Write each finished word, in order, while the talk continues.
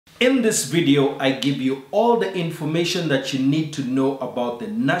In this video, I give you all the information that you need to know about the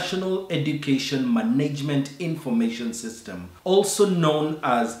National Education Management Information System, also known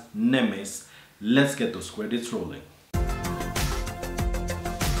as NEMIS. Let's get those credits rolling.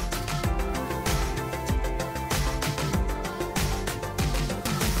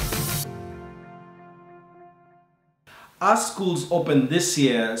 As schools open this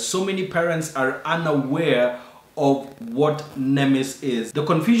year, so many parents are unaware of what NEMIS is. The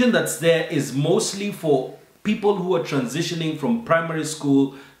confusion that's there is mostly for people who are transitioning from primary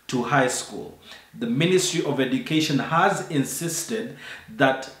school to high school. The Ministry of Education has insisted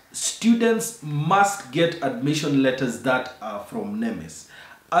that students must get admission letters that are from NEMIS.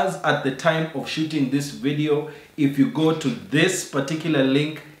 As at the time of shooting this video, if you go to this particular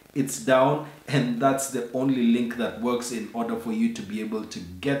link, it's down, and that's the only link that works in order for you to be able to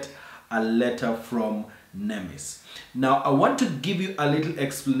get a letter from NEMIS. Now, I want to give you a little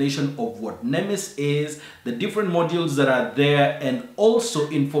explanation of what NEMIS is, the different modules that are there, and also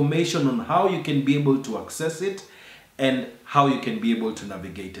information on how you can be able to access it and how you can be able to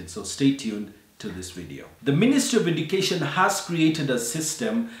navigate it. So stay tuned to this video. The Ministry of Education has created a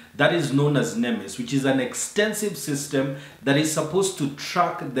system that is known as NEMIS, which is an extensive system that is supposed to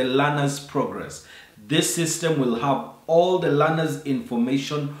track the learner's progress. This system will have all the learners'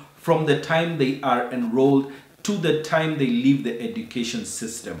 information from the time they are enrolled to the time they leave the education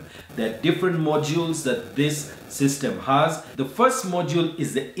system. There are different modules that this system has. The first module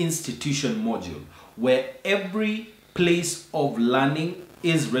is the institution module, where every place of learning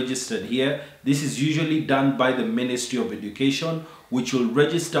is registered here. This is usually done by the Ministry of Education, which will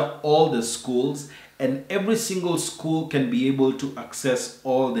register all the schools, and every single school can be able to access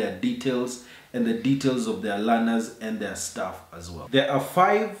all their details and the details of their learners and their staff as well. There are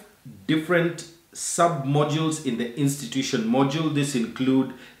 5 different sub-modules in the institution module. This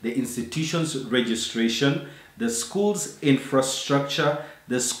include the institution's registration, the school's infrastructure,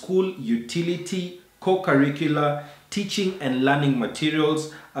 the school utility, co-curricular, teaching and learning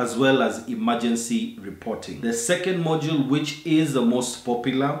materials, as well as emergency reporting. The second module, which is the most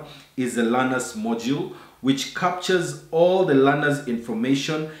popular, is the learners module, which captures all the learners'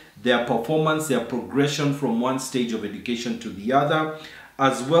 information, their performance, their progression from one stage of education to the other,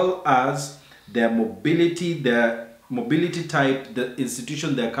 as well as their mobility type, the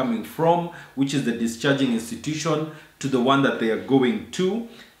institution they're coming from, which is the discharging institution, to the one that they are going to,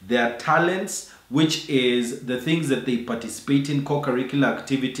 their talents, which is the things that they participate in, co-curricular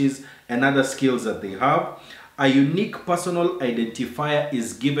activities and other skills that they have. A unique personal identifier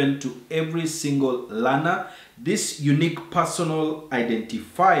is given to every single learner. This unique personal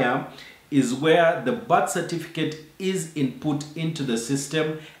identifier is where the birth certificate is input into the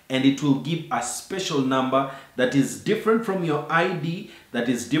system, and it will give a special number that is different from your ID, that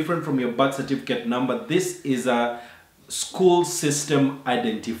is different from your birth certificate number. This is a school system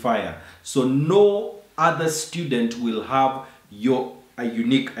identifier. So no other student will have a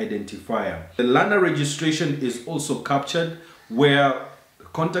unique identifier. The learner registration is also captured, where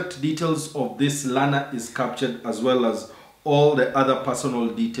contact details of this learner is captured, as well as all the other personal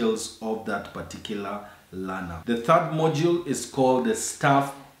details of that particular learner. The third module is called the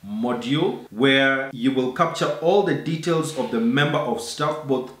staff module, where you will capture all the details of the member of staff,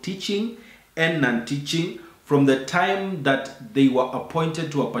 both teaching and non-teaching, from the time that they were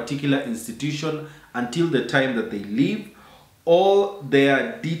appointed to a particular institution until the time that they leave. All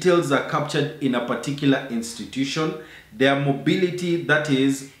their details are captured in a particular institution. Their mobility, that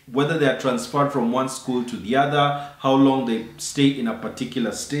is, whether they are transferred from one school to the other, how long they stay in a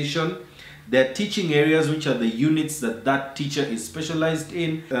particular station, their teaching areas, which are the units that that teacher is specialized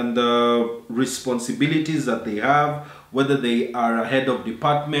in, and the responsibilities that they have, whether they are a head of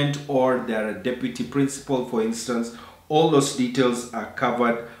department or they are a deputy principal, for instance. All those details are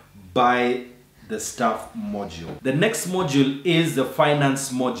covered by the staff module. The next module is the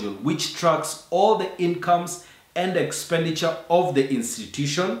finance module, which tracks all the incomes and expenditure of the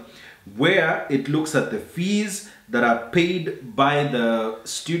institution, where it looks at the fees that are paid by the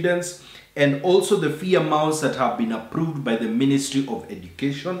students and also the fee amounts that have been approved by the Ministry of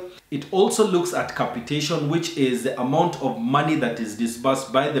Education. It also looks at capitation, which is the amount of money that is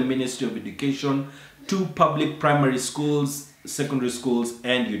disbursed by the Ministry of Education to public primary schools, secondary schools,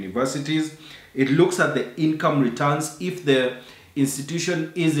 and universities. It looks at the income returns. If the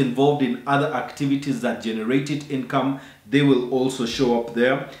institution is involved in other activities that generated income, they will also show up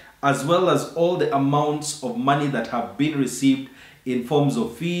there, as well as all the amounts of money that have been received in forms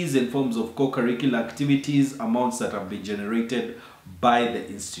of fees, in forms of co-curricular activities, amounts that have been generated by the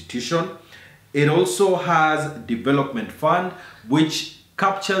institution. It also has development fund, which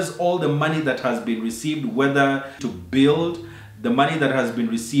captures all the money that has been received, whether to build, the money that has been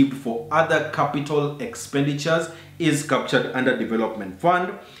received for other capital expenditures is captured under development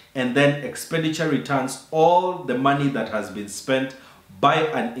fund, and then expenditure returns all the money that has been spent by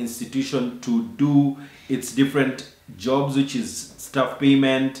an institution to do its different jobs, which is staff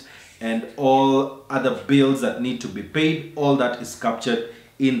payment and all other bills that need to be paid. All that is captured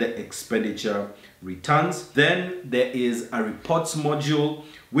in the expenditure returns. Then there is a reports module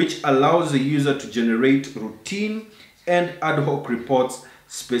which allows the user to generate routine and ad hoc reports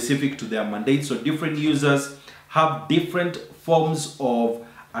specific to their mandate. So different users have different forms of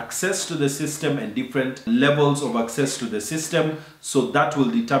access to the system and different levels of access to the system, so that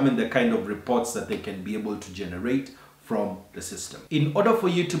will determine the kind of reports that they can be able to generate from the system. In order for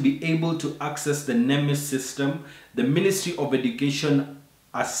you to be able to access the NEMIS system, the Ministry of Education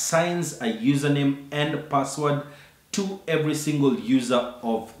assigns a username and password to every single user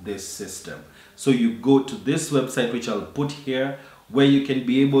of this system. So you go to this website, which I'll put here, where you can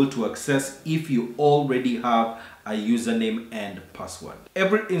be able to access if you already have a username and password.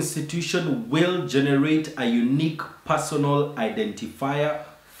 Every institution will generate a unique personal identifier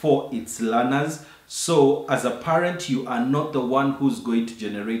for its learners. So as a parent, you are not the one who's going to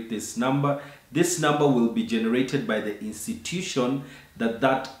generate this number. This number will be generated by the institution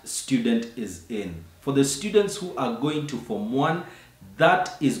that student is in. For the students who are going to Form 1,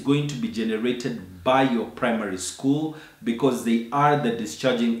 that is going to be generated by your primary school because they are the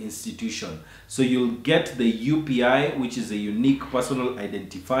discharging institution. So you'll get the UPI, which is a unique personal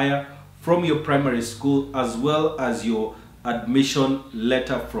identifier, from your primary school, as well as your admission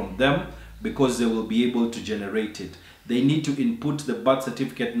letter from them, because they will be able to generate it. They need to input the birth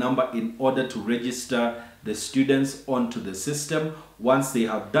certificate number in order to register the students onto the system. Once they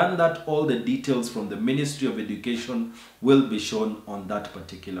have done that, all the details from the Ministry of Education will be shown on that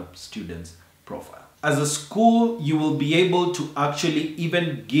particular student's profile. As a school, you will be able to actually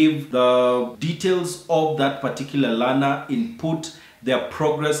even give the details of that particular learner, input their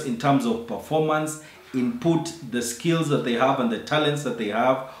progress in terms of performance, input the skills that they have and the talents that they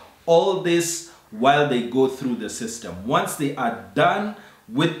have, all this while they go through the system. Once they are done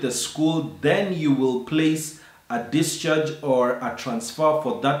with the school, then you will place a discharge or a transfer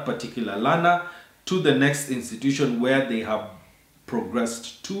for that particular learner to the next institution where they have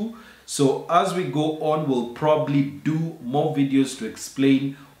progressed to. So as we go on, we'll probably do more videos to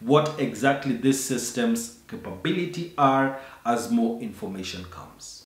explain what exactly this system's capability are as more information comes.